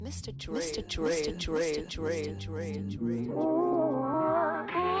Mr. Dre, Mr. Dre, Mr. Dre, Dre, Dre, Dre.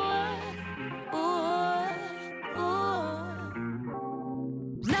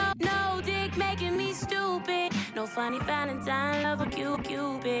 No dick making me stupid. No funny Valentine, love a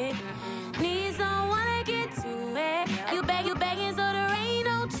Cupid. Need someone to get to it. You begging, so there ain't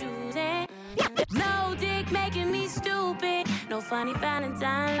no choosing. No dick making me stupid. No funny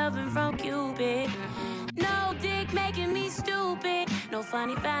Valentine, loving from Cupid. No dick making me stupid. No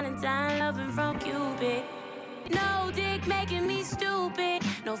funny Valentine, loving from Cupid. No dick making me stupid.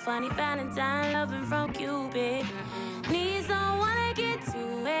 No funny Valentine, loving from Cupid. Need someone to get to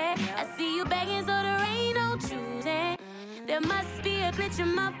it. I see you begging, so there ain't no choosing. There must be a glitch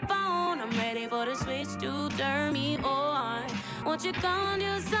in my phone. I'm ready for the switch to turn me on. Won't you come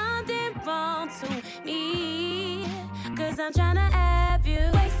do something wrong to me? Cause I'm tryna have you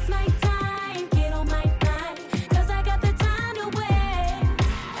waste my time, get on my mind. Cause I got the time to wait.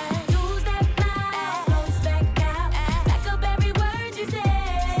 Use that mouth, close back out. Back up every word you say.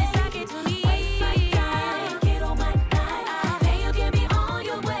 Since I get to me, waste my time, get on my mind. Then you can be on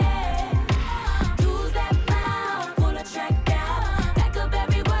your way. Use that mouth, pull a track out. Back up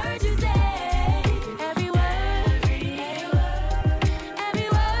every word you say. Every word, every word, every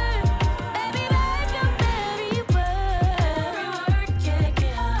word, baby, back up every word. Every word, yeah,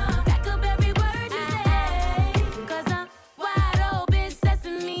 yeah. Back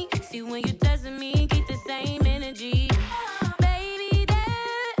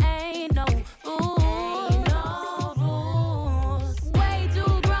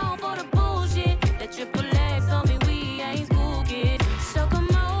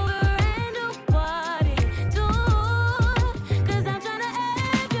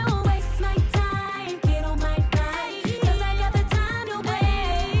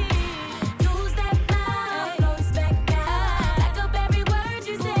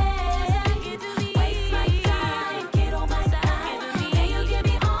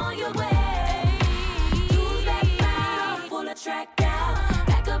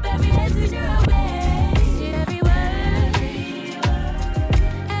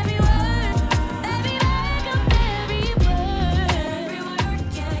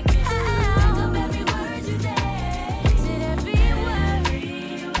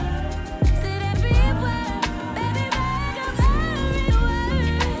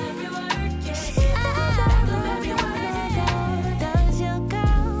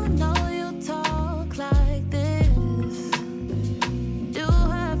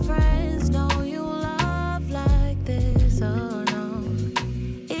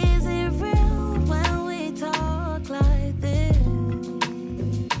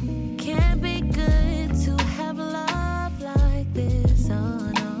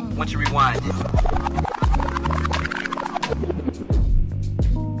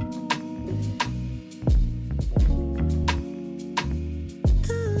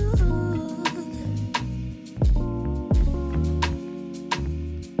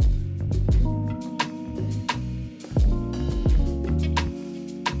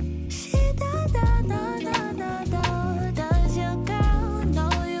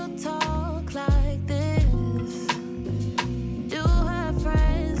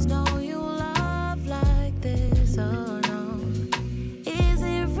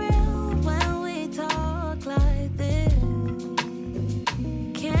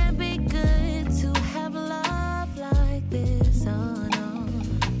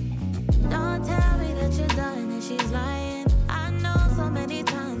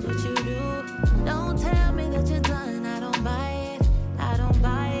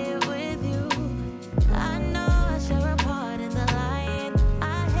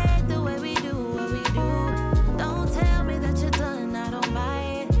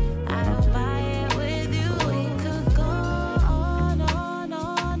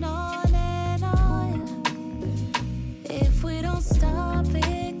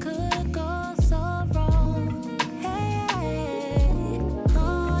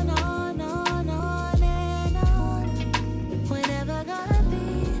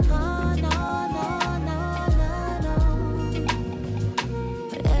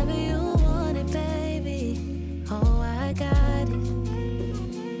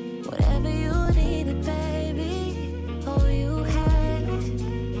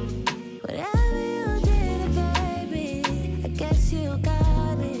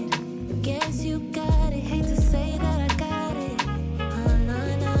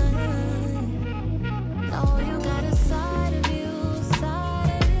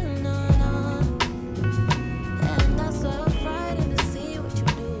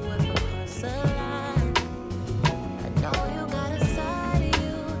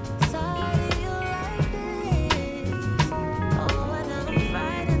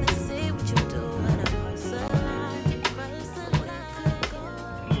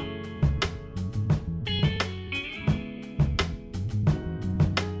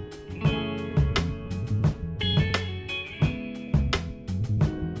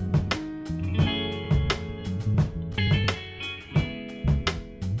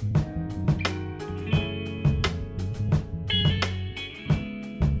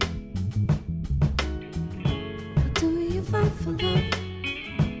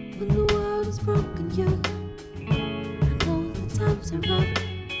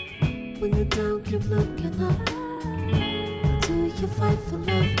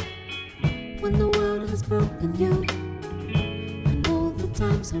when the world has broken you. I know the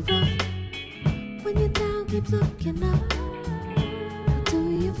times are rough. When you're down, keep looking up. How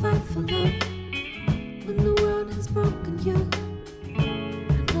do you fight for love when the world has broken you?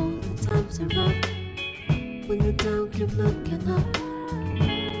 I know the times are rough. When you're down, keep looking up.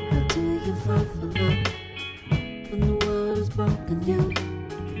 How do you fight for love when the world has broken you?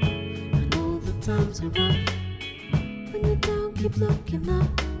 I know the times are rough. When you're down, keep looking up.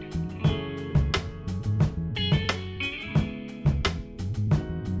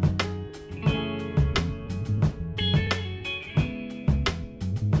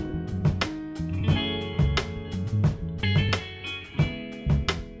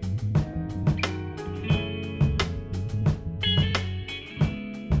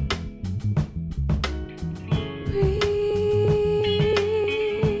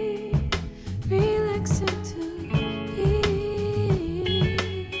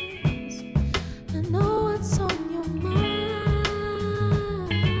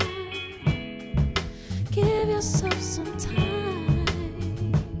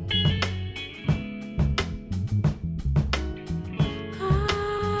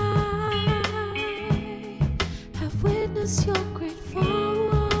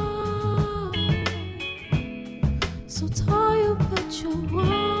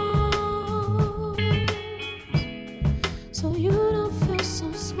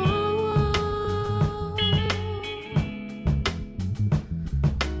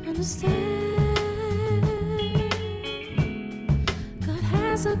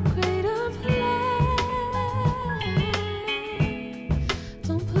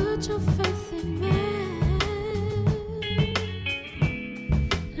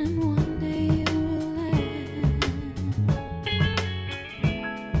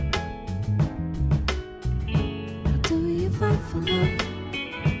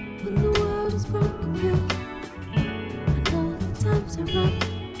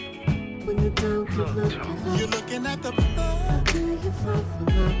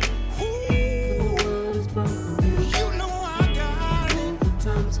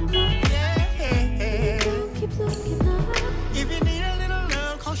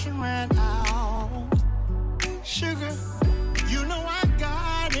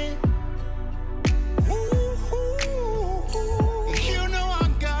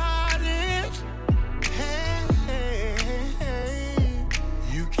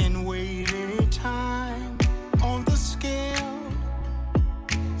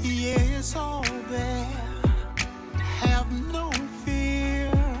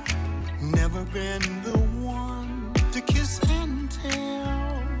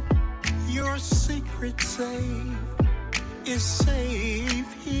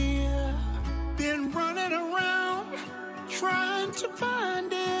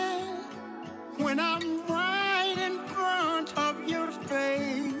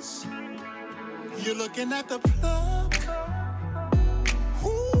 At the plug,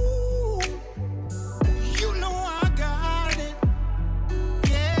 ooh, you know I got it,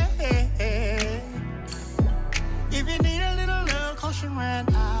 yeah. If you need a little love, 'cause you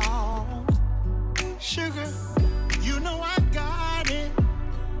ran out, sugar, you know I got it,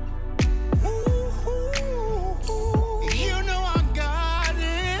 ooh, you know I got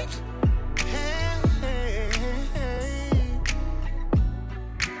it, hey.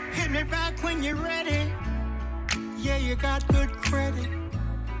 Hit me back when you're ready. Yeah, you got good credit.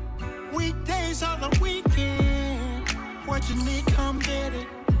 Weekdays are the weekend. What you need, come get it.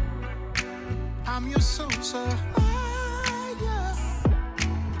 I'm your Sosa.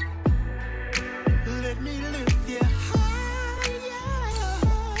 Let me lift you higher.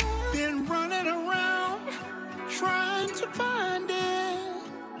 Been running around trying to find it.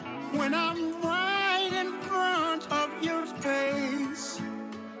 When I'm right in front of your face,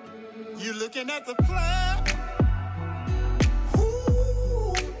 you're looking at the flag.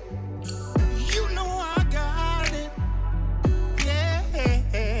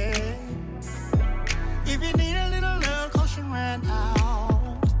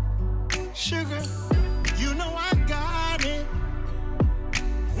 Sugar, you know I got it.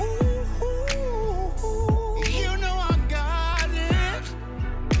 Ooh, you know I got it.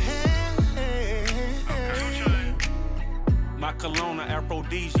 Hey. My cologne,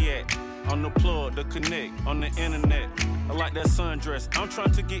 aphrodisiac. On the plug, the connect, on the internet. I like that sundress. I'm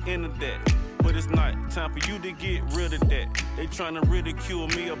trying to get into that. But it's not time for you to get rid of that. They trying to ridicule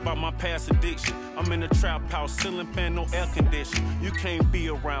me about my past addiction. I'm in a trap house, ceiling fan, no air condition. You can't be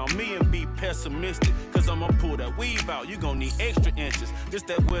around me and be pessimistic, 'cause I'ma pull that weave out. You gon' need extra inches. This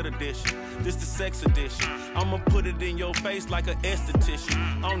that wet edition, this the sex edition. I'ma put it in your face like an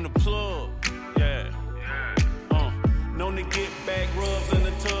esthetician. On the plug, to get back rubs in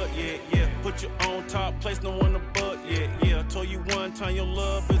the tub, yeah. Put you on top, place no one above, yeah. Told you one time your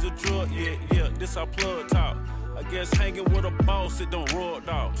love is a drug, yeah. This our plug talk. I guess hanging with a boss, it don't rub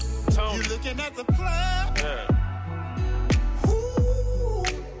dog. You looking at the plug? Yeah. Ooh,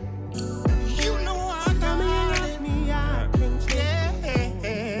 you know I got it. Yeah. I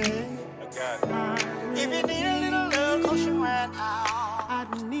got it. If you need a little love, cause you right now. I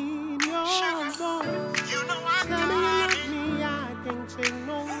need your voice. You know I Tell me got you it. love me, I can't take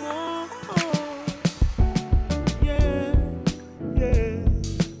no more. Yeah.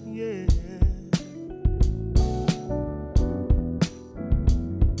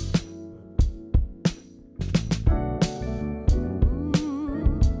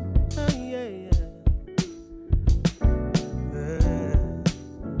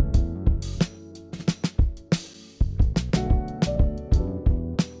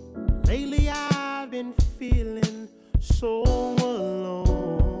 Lately I've been feeling so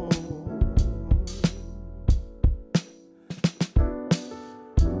alone.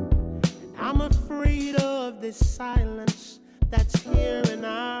 And I'm afraid of this silence that's here in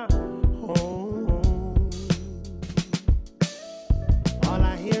our home. All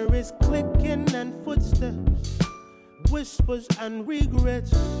I hear is clicking and footsteps, whispers and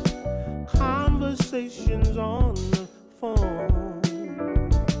regrets, conversations on the phone.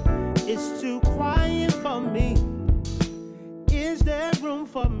 It's too quiet for me. Is there room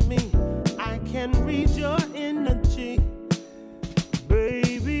for me? I can read your energy.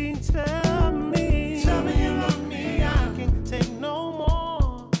 Baby, tell me you love me. I can't take no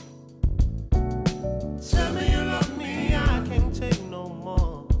more. Tell me you love me. I can't take no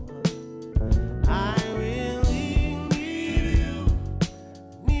more. I really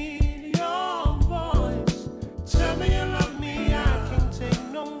need your voice. Tell me you love me. I can't take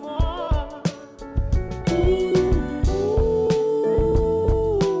no more.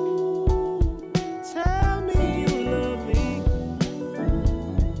 Tell me you love me.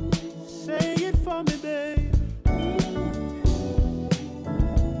 Say it for me, babe.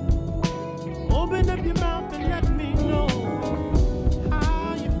 Open up your mouth and let me know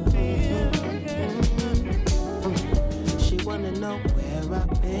how you feel. She wanna know where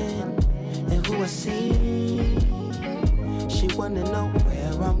I've been and who I see. She wanna know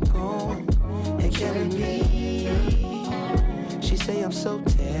where I'm going and carry me. She say I'm so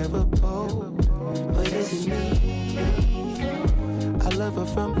terrible, but is it me? I love her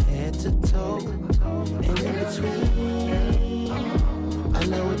from head to toe and in between. I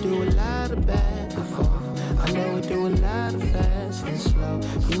know we do a lot of back and forth. I know we do a lot of fast and slow.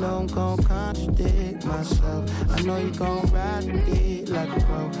 You know I'm gon' contradict myself. I know you gon' ride the dick like a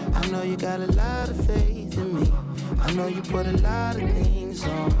pro. I know you got a lot of faith in me. I know you put a lot of things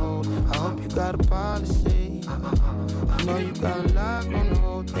on hold. I hope you got a policy. I know you got a lock on the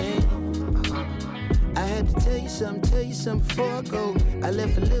whole thing. I had to tell you something before I go. I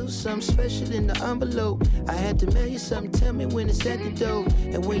left a little something special in the envelope. I had to mail you something, tell me when it's at the door.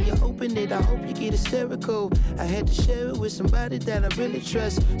 And when you open it, I hope you get hysterical. I had to share it with somebody that I really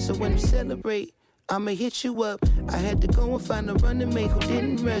trust. So when we celebrate, I'ma hit you up. I had to go and find a running mate who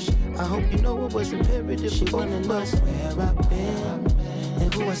didn't rush. I hope you know it was imperative. She wanna know where I've been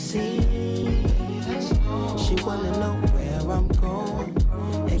and who I see. She wanna know where I'm going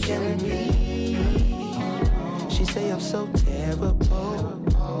and carry me. She say I'm so terrible,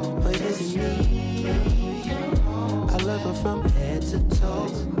 but is it me? I love her from head to toe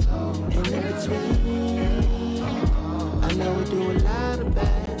and in between. I know we do a lot of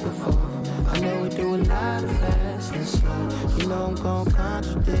back and forth. I know we do a lot of fast and slow. You know I'm gon'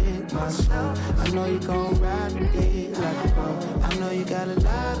 contradict myself. I know you gon' ride the dick like a pro. I know you got a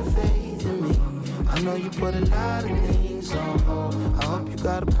lot of faith in me. I know you put a lot of things on hold. I hope you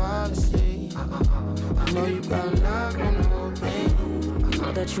got a policy. I know you got a lock on the whole thing.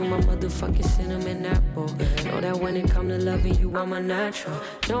 Know that you my motherfucking cinnamon apple. Know that when it come to loving you, I'm a natural.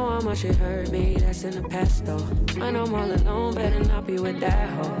 Know how much it hurt me, that's in the past though. When I'm all alone, better not be with that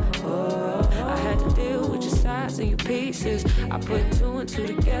hoe. Oh, I had to deal with your sides and your pieces. I put two and two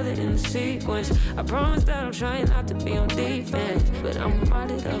together in the sequence. I promise that I'm trying not to be on defense, but I'm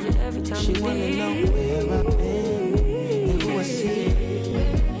reminded of it every time She you wanna leave. know where I've been and who I see.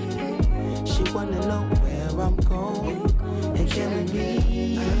 She wanna know where I'm going and carry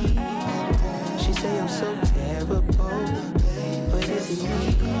me. She say I'm so terrible, but is it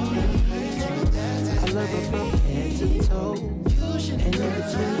me? I love her from head to toe and in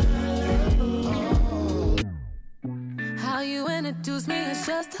between. How you introduce me as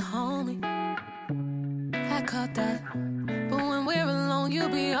just a homie, I caught that. But when we're alone, you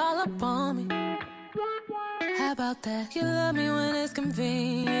be all up on me. How about that. You love me when it's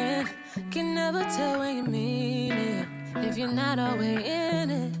convenient. Can never tell when you mean it. If you're not always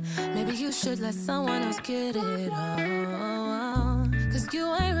in it, maybe you should let someone else get it on. Cause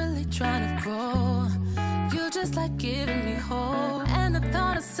you ain't really trying to grow. You just like giving me hope. And the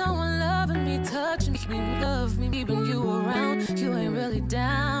thought of someone loving me, touching me, love me, keeping you around, you ain't really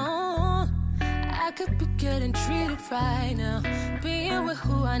down. I could be getting treated right now, being with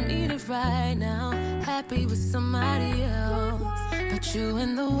who I needed right now, happy with somebody else. But you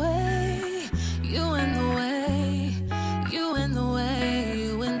in the way, you in the way, you in the way,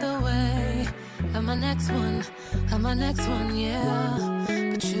 you in the way of my next one, yeah.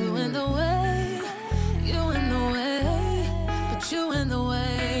 But you in the way, you in the way, but you in the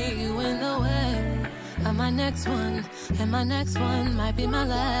way, you in the way of my next one, and my next one might be my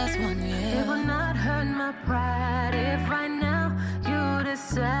last one, yeah. It will not hurt my pride if right now you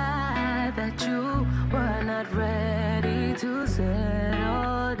decide that you were not ready to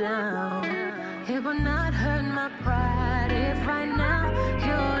settle down. It will not hurt my pride if right now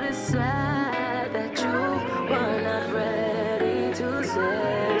you decide that you were not ready to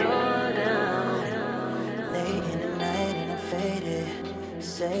settle down. Late in the night and I'm faded.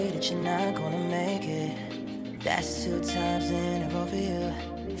 Say that you're not gonna make it. That's 2 times in a row for you.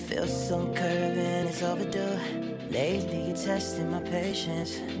 Feel some curving, it's overdue. Lately you're testing my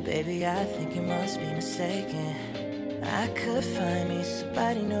patience. Baby, I think you must be mistaken. I could find me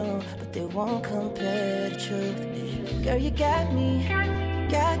somebody new, but they won't compare the truth. Girl, you got me,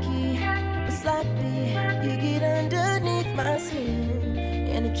 cocky, but sloppy. You get underneath my skin,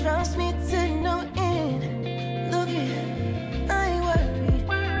 and it drives me to no end. Look here, I ain't worried,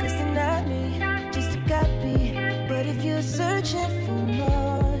 cause they're not me, just a copy. But if you're searching for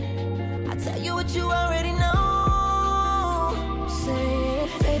more, I'll tell you what you already know. Say it,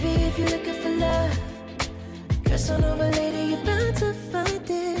 baby, if you're looking for love, dress on over, lady, you're bound to find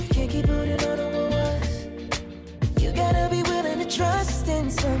it. Can't keep holding on to what was. You gotta be willing to trust in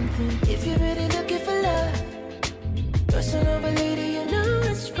something. If you're really looking for love, dress on over, lady, you know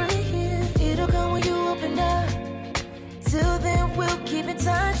it's right here. It'll come when you open up. Till then, we'll keep in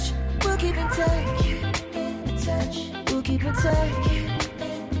touch. We'll keep in touch. We'll keep in touch.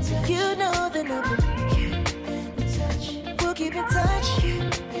 You know the number. We'll keep in touch.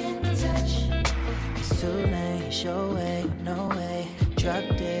 It's too late, it's your way, no way. Drop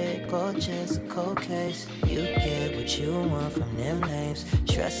dead, gorgeous, cold case. You get what you want from them names.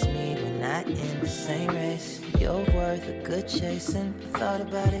 Trust me, we're not in the same race. You're worth a good chase, and I thought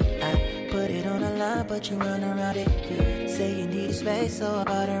about it. I put it on the line, but you run around it. You say you need a space, so I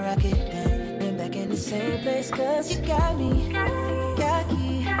bought a rocket. Been back in the same place, cause you got me,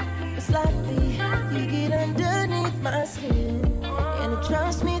 cocky, but sloppy. You get underneath my skin, and it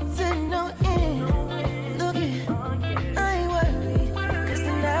drives me to no end. Look it, I ain't worried, cause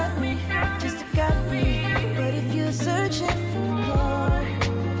they're not me, just a copy. But if you're searching for more,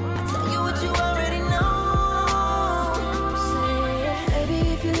 I'll tell you what you already know. Say it, baby,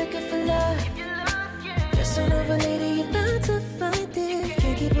 if you're looking for love, dress on over, lady, you're bound to find it.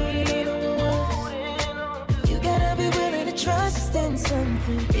 Can't keep holding on to what was. You gotta be willing to trust in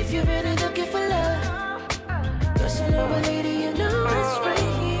something. If you're really looking for love, dress on over, lady, you know it's right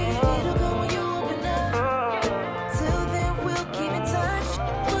here. It'll go when you open up. Till then, we'll keep in touch.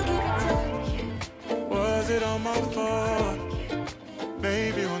 We'll keep in touch. Was it all my fault?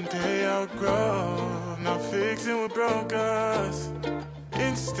 Maybe one day I'll grow. Not fixing what broke us.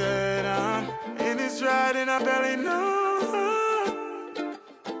 Instead, I'm in this ride and I barely know.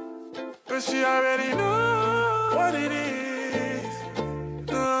 But she already knows what it is.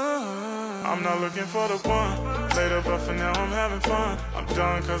 I'm not looking for the one. Later, but for now I'm having fun. I'm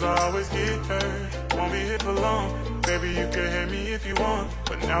done cause I always get hurt. Won't be here for long. Baby, you can hit me if you want,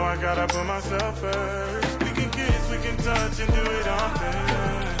 but now I gotta put myself first. We can kiss, we can touch and do it often.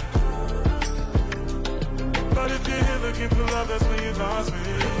 But if you're here looking for love, that's when you lost me.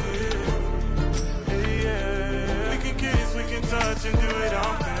 Hey, yeah. We can kiss, we can touch and do it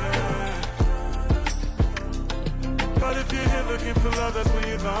often. But if you're here looking for love, that's when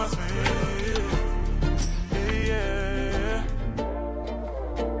you lost me. Hey, yeah.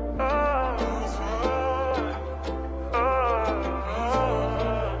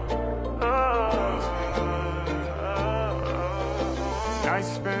 Night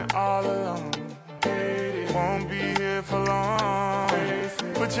spent all alone. Won't be here for long.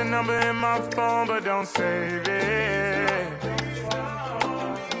 Put your number in my phone, but don't save it.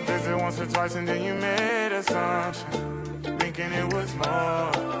 Visit once or twice and then you made assumption, thinking it was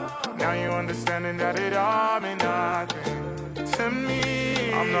more. Now you understanding that it all meant nothing to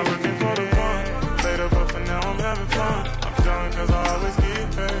me. I'm not looking for the one. Later, but for now I'm having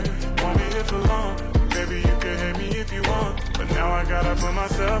I gotta put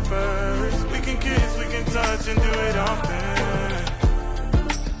myself first. We can kiss, we can touch and do it often.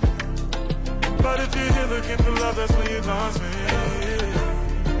 But if you're here looking for love, that's when you lost me.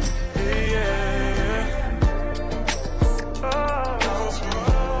 Yeah.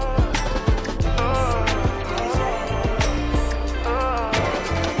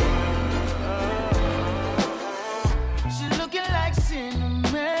 She's looking like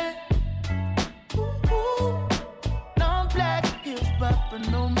cinnamon. Ooh, long black heels, but for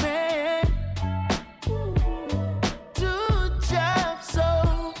no man. Two jobs,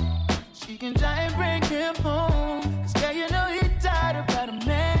 so she can try and bring him home. 'Cause girl, you know he's tired about a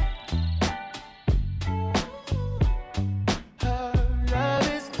man. Her love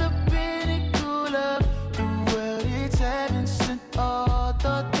is the pinnacle of the world. It's heaven sent. All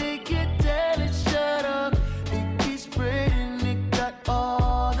thought they could tell it, shut up. It keeps spreading, it got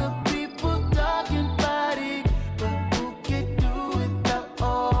all the people talking about it. But who can do without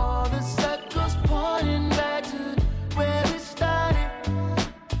all the circles pointing back to where it started?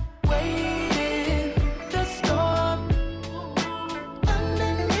 Waiting the storm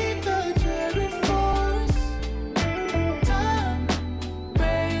underneath the cherry forest. Time,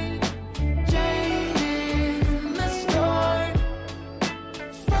 rain, changing in the storm.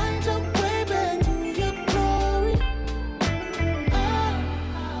 Find your way back to your glory.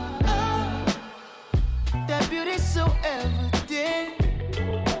 That beauty's so evident.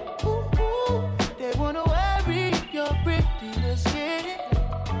 Ooh, they wanna worry your pretty, let's get it.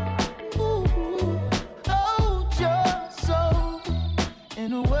 Ooh, hold your soul in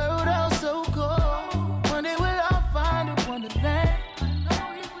a world all so cold. One day we'll all find a wonderland.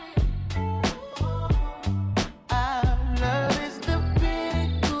 Our love is the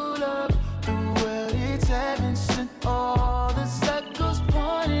pinnacle of the world. It's heaven sent. All the circles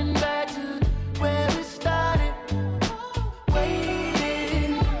pointing back to where it started.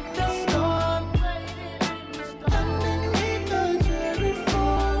 Waiting the storm underneath the cherry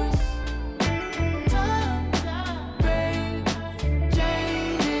forest. Time, rain,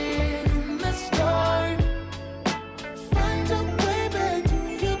 changing in the storm. Find your way back to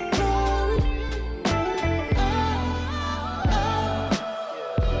your glory.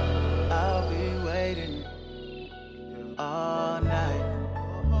 I'll be waiting all night.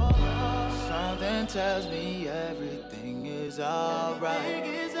 Something tells me everything is alright.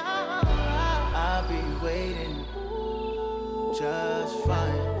 I'll be waiting just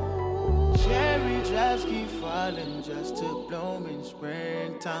fine. Cherry drops keep falling just to bloom in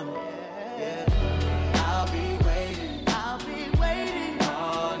springtime. Yeah, I'll be waiting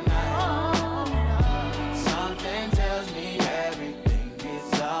all night. Something tells me everything is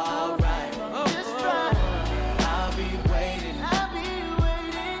alright. Just fine. I'll be waiting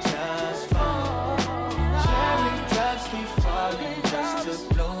just fine. Cherry drops keep falling just to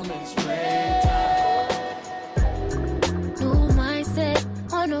bloom in springtime. New mindset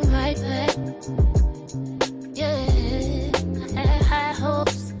on the right path. Yeah, I had high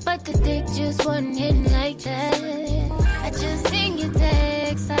hopes, but the dick just wasn't hitting like that. I just seen your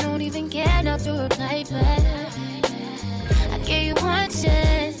text, I don't even care not to reply back. I gave you one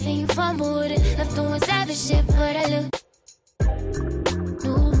chance, and you fumbled with it. Left doing savage shit, but I look.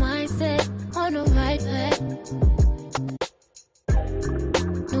 New mindset on the right path.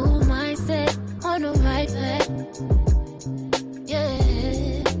 New mindset on the right path. Yeah,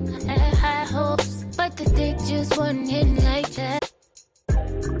 I had high hopes, but the dick just wasn't hitting like that.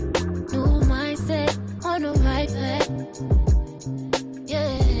 New mindset on the right path.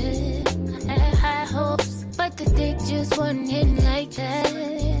 Yeah, I had high hopes, but the dick just wasn't hitting like that.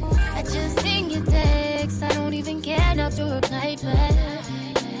 I just seen your text, I don't even care not to reply back.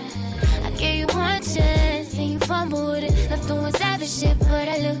 I gave you one chance, and you fumbled with it. Left doing savage shit, but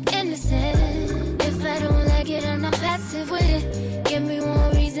I look innocent. If I don't like it, I'm not passive with it. Give me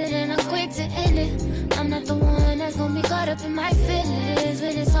one reason, and I'm quick to end it. I'm not the one that's gonna be caught up in my feelings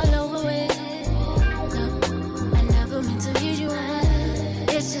when it's all over with. No, I never meant to lead you on.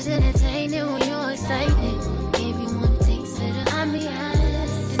 It's just entertaining when you're excited. Gave you one taste, said I'm behind,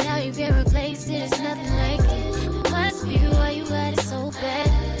 and now you can't replace it. It's nothing like it. It must be why you got it so bad.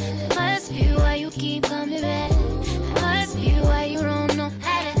 It must be why you keep coming back. It must be why you don't know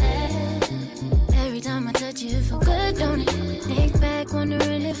how to act. Every time I touch you, it feel good, don't it? Think back,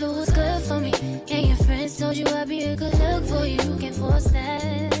 wondering if it was good for me. And your friends told you I'd be a good look for you. You can't force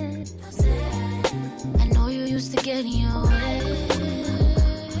that. I know you used to get in your way,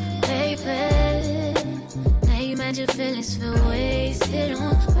 baby. Now you mad your feelings feel wasted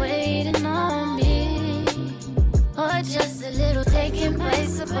on waiting on me. Or just a little taking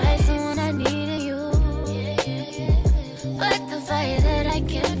place, surprising when I needed you. But the fight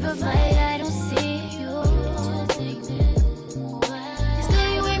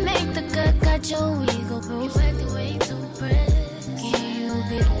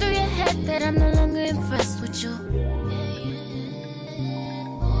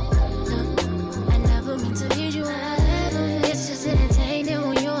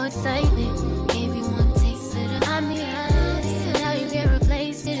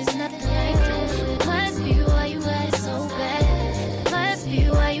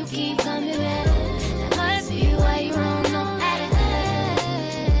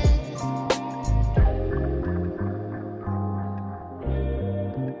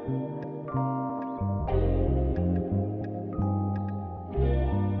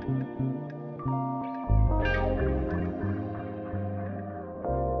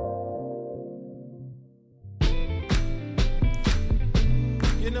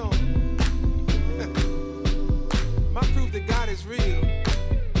know, my proof that God is real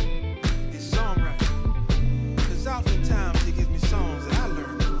is songwriting. Because oftentimes he gives me songs that I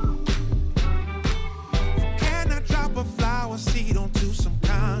learned. You cannot drop a flower seed onto some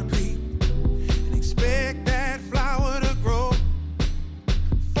concrete and expect that flower to grow.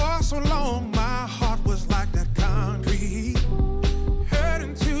 For so long, my heart was like that concrete,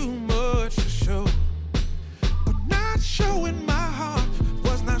 hurting too much to show. But not showing my heart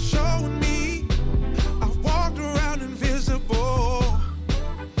was not showing me. I walked around invisible.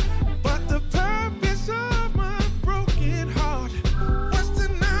 But the purpose of my broken heart was to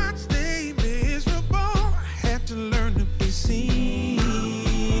not stay miserable. I had to learn to be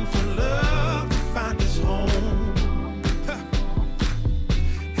seen for love to find its home.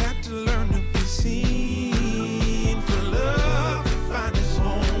 Had to learn to be seen for love to find its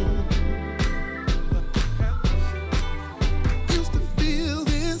home. Used to feel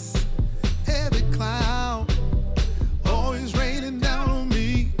this heavy cloud always raining down on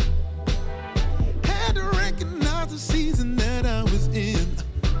me. Had to recognize the season that I was in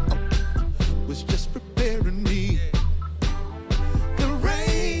was just preparing me. The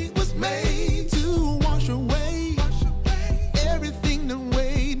rain was made to wash away everything that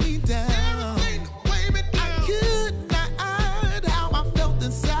weighed me down. I could not hide how I felt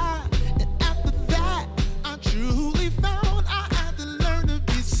inside, and after that, I truly found I had to learn to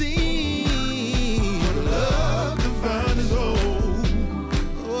be seen. For love to find its home.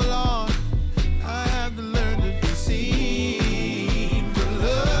 Oh Lord, I had to learn to be seen. For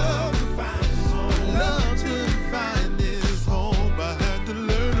love to find its home. Love to find its home. I had to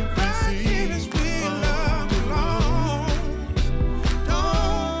learn to be seen. It's where love belongs.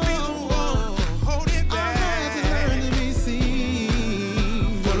 Don't be the one to hold it back. I had to learn to be seen.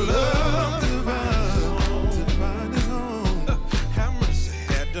 For love to find its home. Have mercy.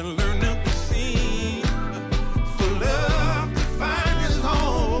 Had to learn to be seen. For love to find its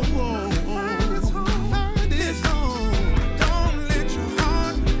home. Find its home. Don't let your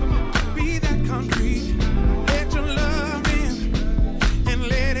heart be that concrete. Let your love in and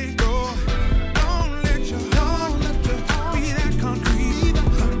let it go. Don't let your heart be that concrete.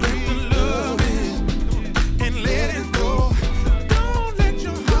 Let the love in and let it go. Don't let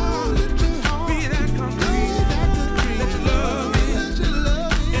your heart be that concrete. Let your love in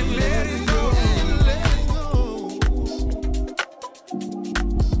and let it go.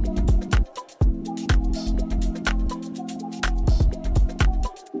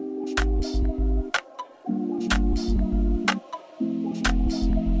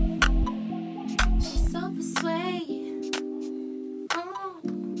 She's so persuasive.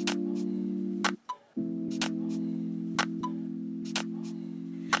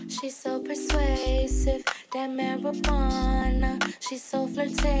 She's so persuasive, that marijuana. She's so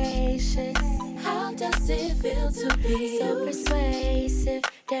flirtatious. How does it feel to be so persuasive,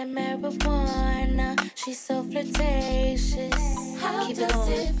 that marijuana? She's so flirtatious. How does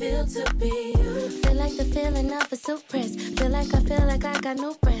it feel to be you? Feel like the feeling of a suppress. Feel like I got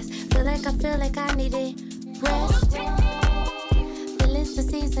no breath. Feel like I needed rest. Feel it's the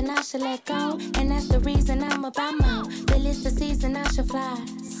season I should let go, and that's the reason I'm about my. Feel it's the season I should fly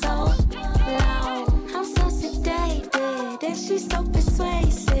so low. I'm so sedated, and she's so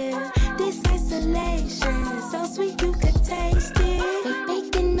persuasive. This isolation, so sweet you could taste it. We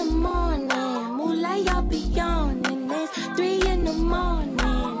bake in the morning, moonlight y'all be yawning. It's 3 in the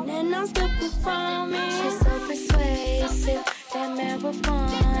morning, and I'm still performing. She's so persuasive, that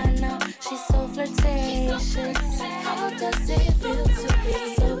marijuana. She's so flirtatious. How does it feel to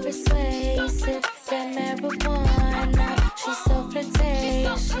be so persuasive, that marijuana? She's so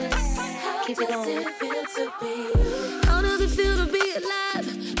flirtatious. Keep it going. How does it feel to be? How does it feel to be alive?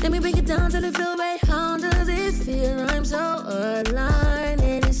 Let me break it down till it feel right. How does it feel? I'm so aligned,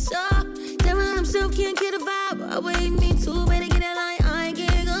 and it's so that when I'm still can't get a vibe. I wait me too better get a line. I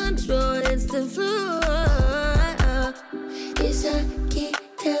can't control. It's the flow. It's I can't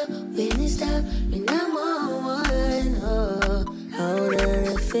tell when it's stop when I'm on one. Oh, how does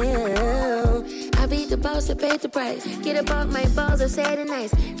it feel? I beat the boss, I paid the price. Get about my balls, I say it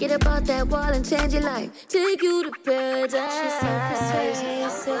nice. Get about that wall and change your life. Take you to paradise. She's so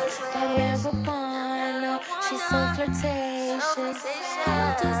persuasive, that marijuana. She's so flirtatious.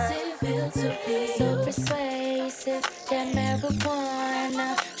 How does it feel to be so persuasive, that marijuana?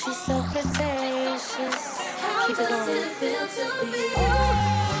 She's so flirtatious. Keep it going. How does it feel to be?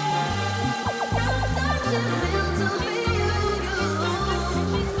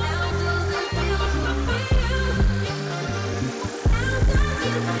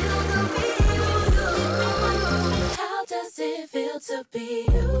 How does it feel to be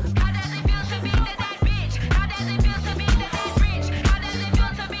you? How does it feel to be that rich? How does it feel to be that rich? How does it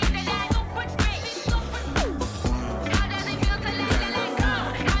feel to be that super rich? How does it feel to let go?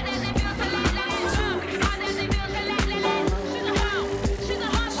 How does it feel to let go? How does it feel to let go? She's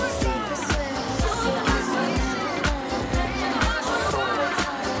a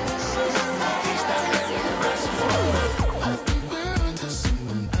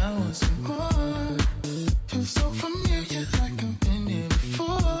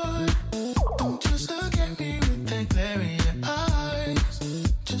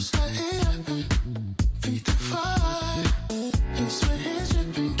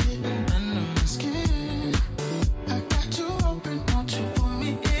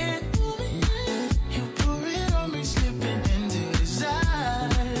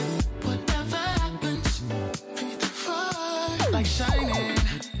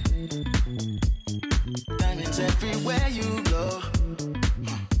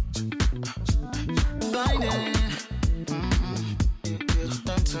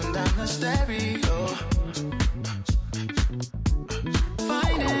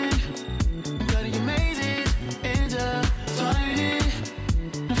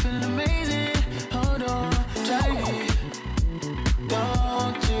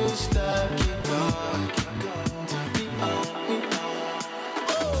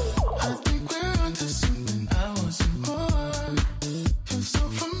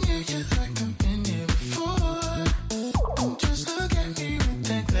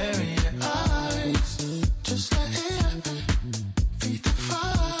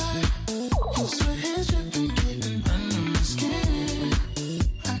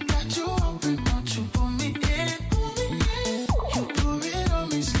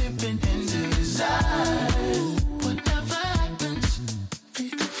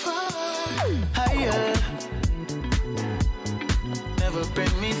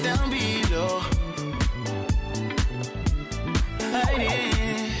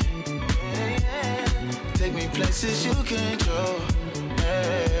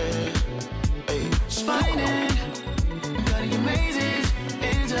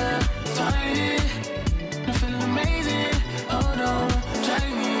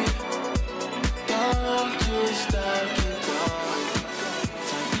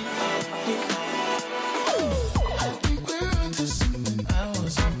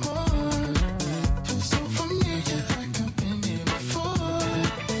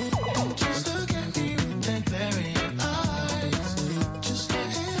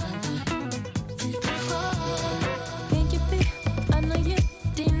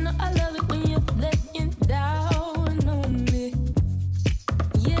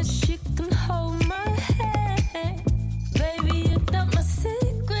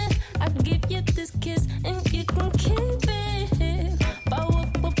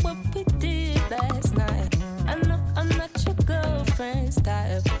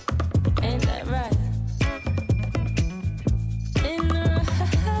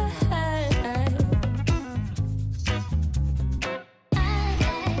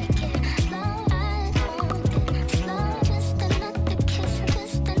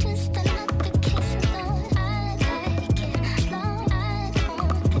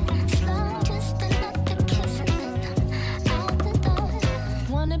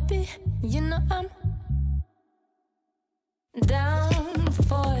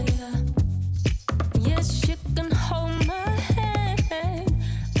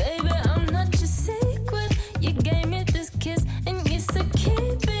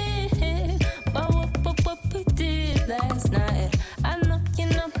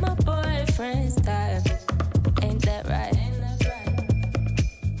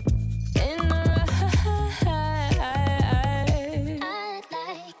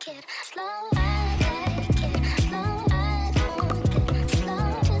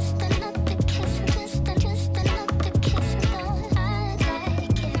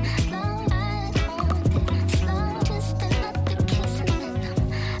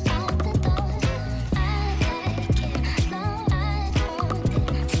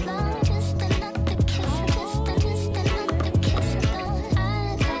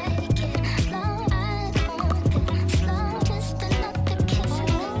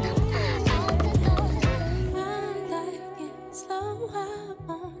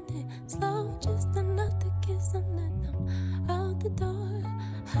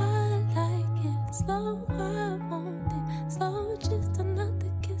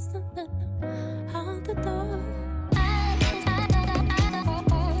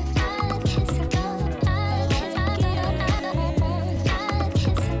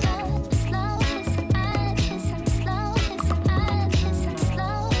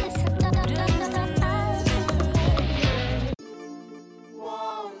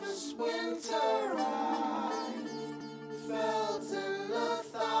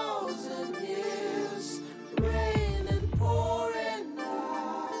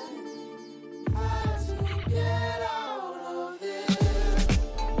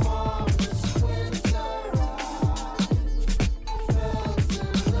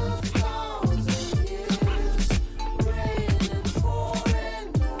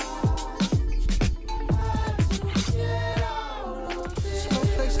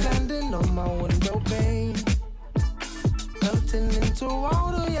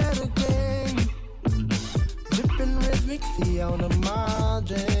cosmically out of my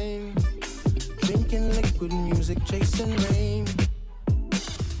dream. Drinking liquid music, chasing rain.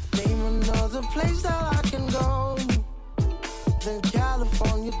 Name another place that I can go than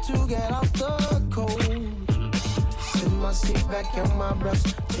California to get out the cold. Sit my seat back on my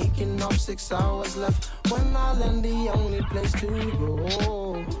breast, taking off 6 hours left. When I land, the only place to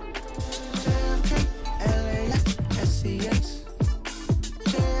go. JFK, LAX, SCX.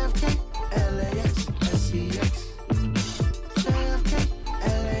 JFK, LAX, SCX. JFK,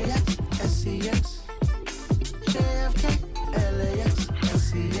 LAX, SCX. JFK, LAX,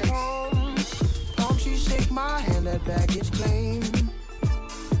 SCX. Don't you shake my hand at baggage claim,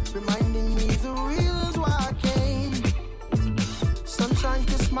 reminding me the reasons why I came. Sunshine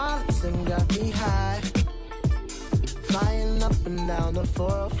kissed my lips and got me high, flying up and down the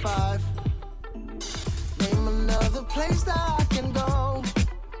 405. Name another place that I can go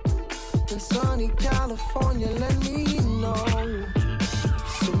in sunny California, let me know.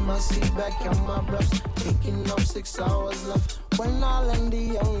 Sit my seat back on my breast, taking off 6 hours left. When I land,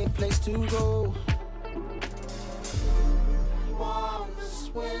 the only place to go.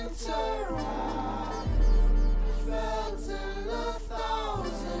 Warmest winter I've felt in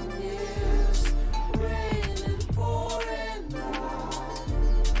 1,000 years. Rain and pouring down,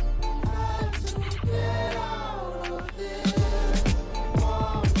 had to get out of this.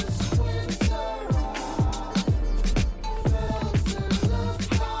 Warmest winter I've felt in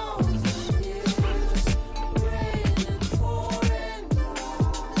 1,000 years. Rain and pouring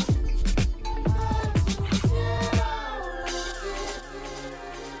down, had to get out of it.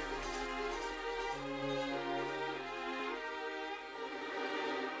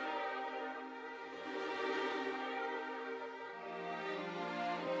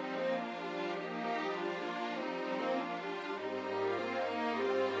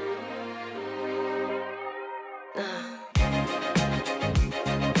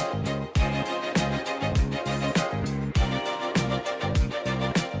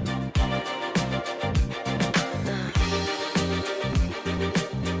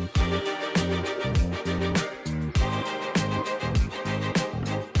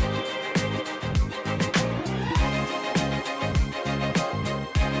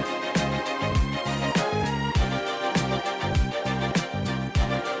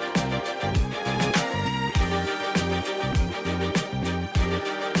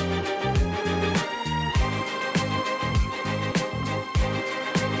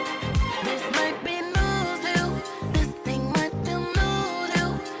 This might be news to you, this thing might be new to you,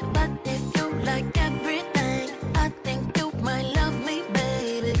 but if you like everything, I think you might love me,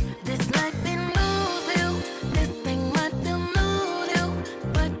 baby. This might be news to you, this thing might be new to you,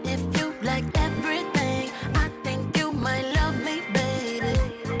 but if you like everything, I think you might love me, baby.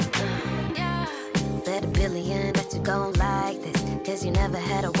 Yeah. Bet a billion that you gon' like this, 'cause you never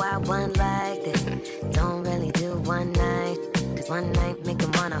had a wild one like this. Don't really do one night, 'cause one night make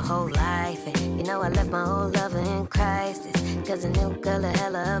 'em want a whole life. And you know I left my old lover in crisis, 'cause a new girl a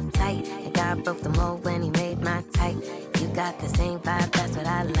hella uptight, and God broke the mold when he made my type. You got the same vibe, that's what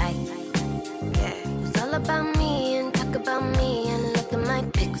I like. Yeah. It's all about me and talk about me and look at my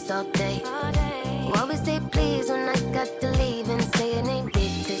pics all day. You always say please when I got to leave and say it ain't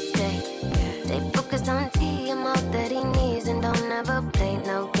big to stay. Stay focused on T, I'm all that he needs and don't ever play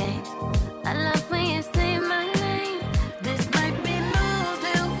no games. I love when you say my name. This might be news to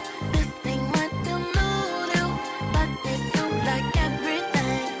you, this thing might be new to you, but if you like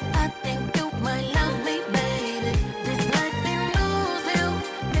everything, I think you might love me, baby. This might be news to you,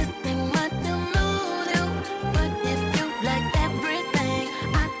 this thing might be new to you, but if you like everything,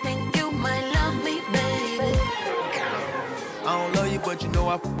 I think you might love me, baby. I don't love you, but you know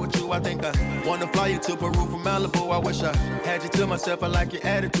I fuck with you. I think I wanna fly you to Peru from Malibu. I wish I had you to myself. I like your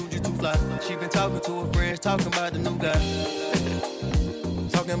attitude, you too fly. She been talking to her friends, talking about the new guy.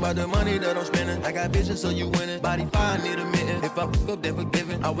 Talking about the money that I'm spending. I got vision, so you winning. Body fine, need a mitten. If I fuck up, then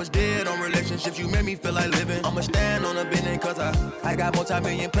forgiven. I was dead on relationships, you made me feel like living. I'ma stand on a business, 'cause I got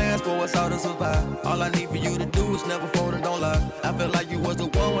multi-million plans for us all to survive. All I need for you to do is never fold and don't lie. I felt like you was the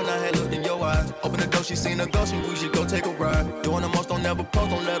one when I had looked in your eyes. Open the door, she seen a ghost, and we should go take a ride. Doing the most, don't never post,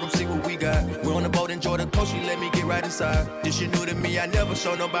 don't let them see what we got. We're on the boat, enjoy the coast, she let me get right inside. This shit new to me, I never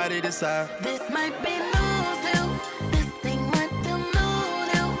show nobody this side. This might be news to you, this thing might be new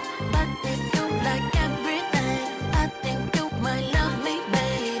to you, but if you like everything, I think you might love me,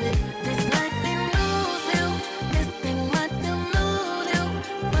 baby. This might be news to you, this thing might be new to you,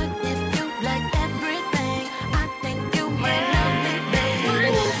 but if you like everything, I think you might love me, baby.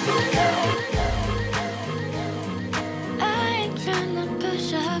 I ain't tryna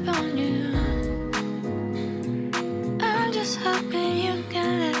push up on you, I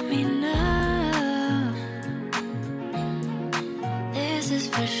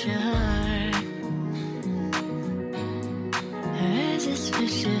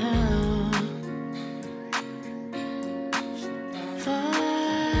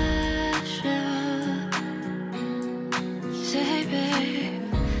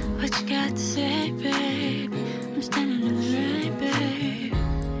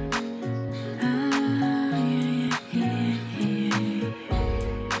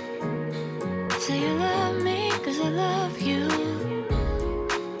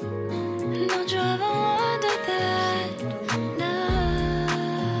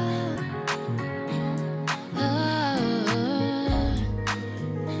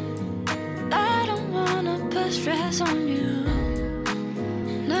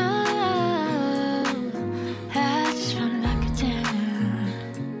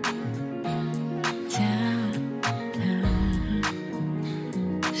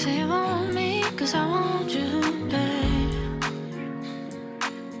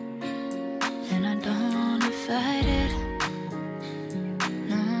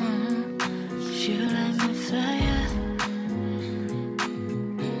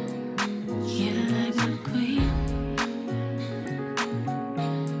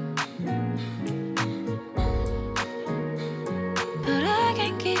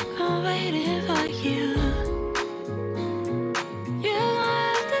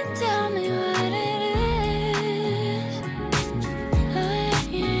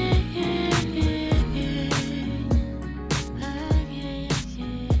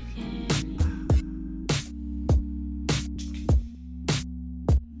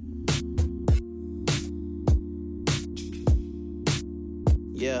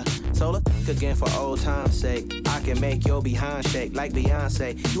again for old time's sake. I can make your behind shake like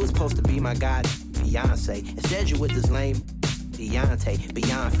Beyonce. You was supposed to be my god, Beyonce. Instead you with this lame Deontay,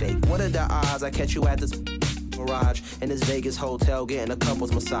 beyond fake. What are the odds I catch you at this garage in this Vegas hotel getting a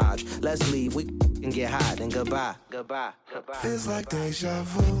couple's massage? Let's leave, we can get high, then goodbye, goodbye, goodbye. Feels like deja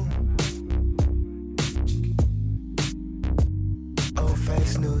vu. Old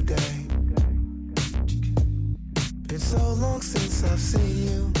face, new day. Been so long since I've seen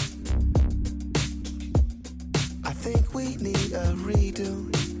you. I think we need a redo,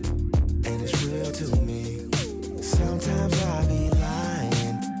 and it's real to me. Sometimes I be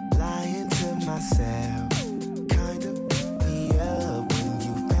lying to myself. Kind of be up when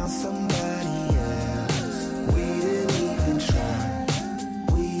you found somebody else. We didn't even try.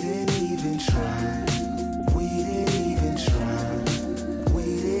 We didn't even try. We didn't even try. We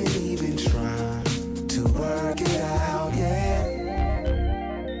didn't even try to work it out, yeah.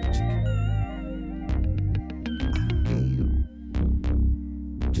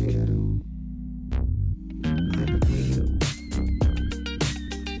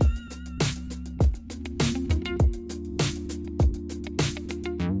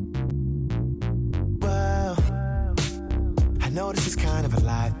 This is kind of a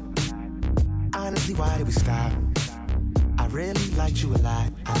lot. Honestly, why did we stop? I really liked you a lot.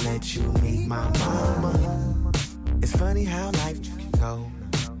 I let you meet my mama. It's funny how life go.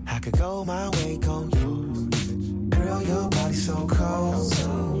 I could go my way, go yours. Girl, your body's so cold,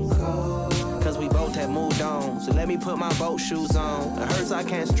 so cold. Cause we both have moved on, so let me put my boat shoes on. It hurts I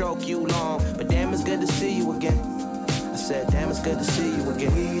can't stroke you long, but damn it's good to see you again. I said damn it's good to see you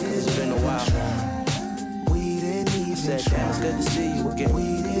again, cause it's been a while. I said, damn, it's good to see you again.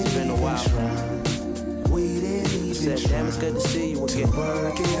 It's been a while. I said, damn, it's good to see you again. To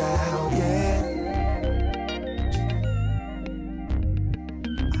work it out, yeah.